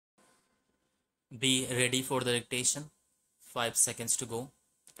Be ready for the dictation. 5 seconds to go.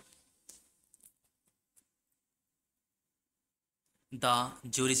 The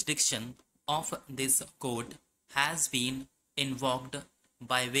jurisdiction of this court has been invoked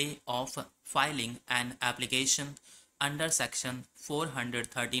by way of filing an application under Section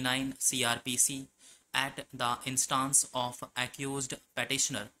 439 CRPC at the instance of accused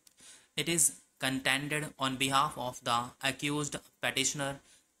petitioner. It is contended on behalf of the accused petitioner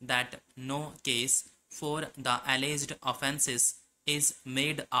that no case for the alleged offences is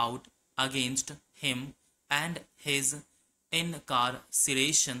made out against him and his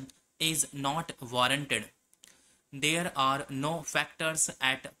incarceration is not warranted. There are no factors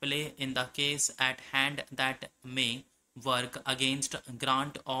at play in the case at hand that may work against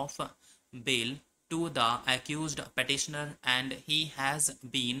grant of bail to the accused petitioner, and he has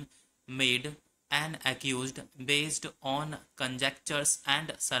been made an accused based on conjectures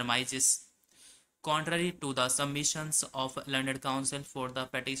and surmises. Contrary to the submissions of learned counsel for the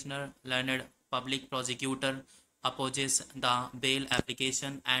petitioner, learned public prosecutor opposes the bail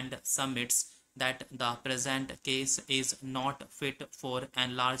application and submits that the present case is not fit for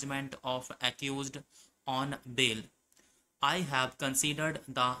enlargement of accused on bail. I have considered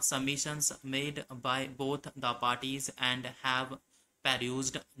the submissions made by both the parties and have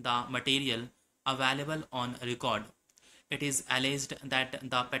perused the material available on record. It is alleged that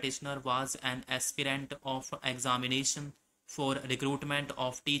the petitioner was an aspirant of examination for recruitment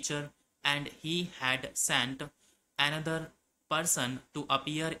of teacher and he had sent another person to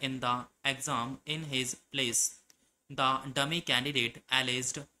appear in the exam in his place. The dummy candidate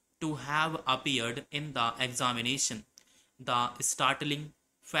alleged to have appeared in the examination. The startling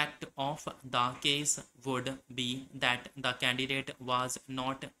fact of the case would be that the candidate was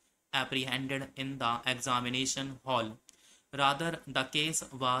not apprehended in the examination hall. Rather, the case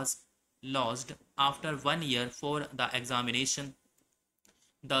was lodged after 1 year for the examination.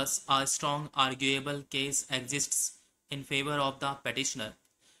 Thus, a strong arguable case exists in favor of the petitioner.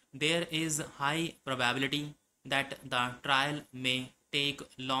 There is high probability that the trial may take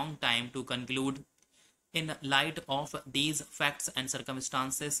long time to conclude. In light of these facts and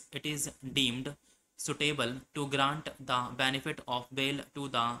circumstances, it is deemed suitable to grant the benefit of bail to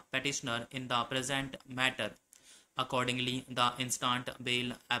the petitioner in the present matter. Accordingly, the instant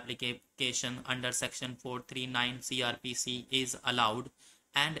bail application under Section 439 CRPC is allowed,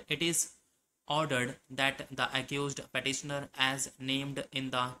 and it is ordered that the accused petitioner as named in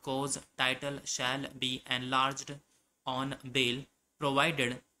the cause title shall be enlarged on bail,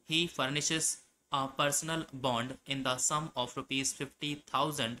 provided he furnishes a personal bond in the sum of rupees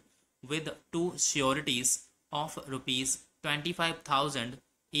 50,000 with two sureties of rupees 25,000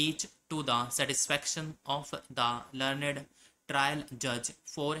 each to the satisfaction of the learned trial judge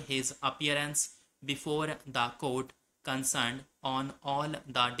for his appearance before the court concerned on all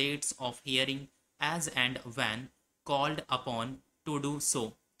the dates of hearing as and when called upon to do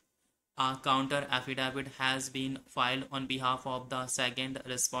so. A counter affidavit has been filed on behalf of the second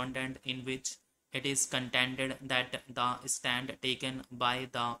respondent in which it is contended that the stand taken by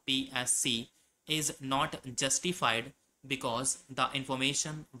the PSC is not justified because the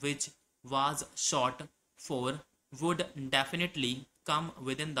information which was sought for would definitely come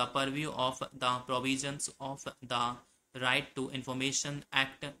within the purview of the provisions of the Right to Information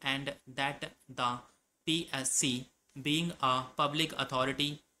Act, and that the PSC, being a public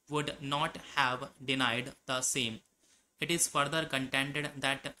authority, would not have denied the same. It is further contended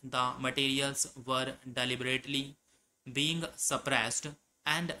that the materials were deliberately being suppressed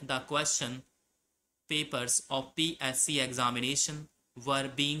and the question papers of PSC examination were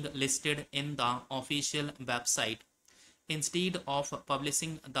being listed in the official website. Instead of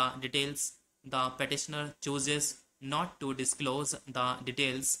publishing the details, the petitioner chooses not to disclose the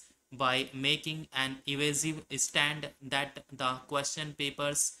details by making an evasive stand that the question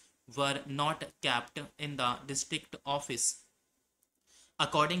papers were not kept in the district office.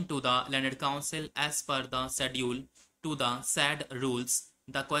 According to the learned counsel, as per the schedule to the said rules,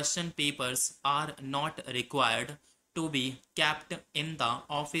 the question papers are not required to be kept in the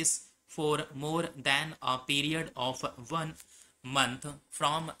office for more than a period of 1 month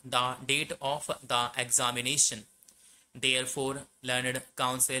from the date of the examination. Therefore, learned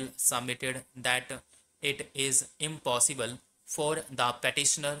counsel submitted that it is impossible for the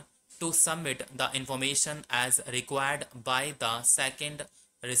petitioner to submit the information as required by the second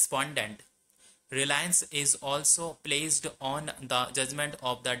respondent. Reliance is also placed on the judgment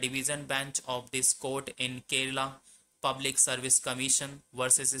of the division bench of this court in Kerala Public Service Commission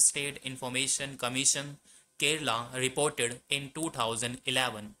versus State Information Commission, Kerala, reported in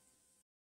 2011.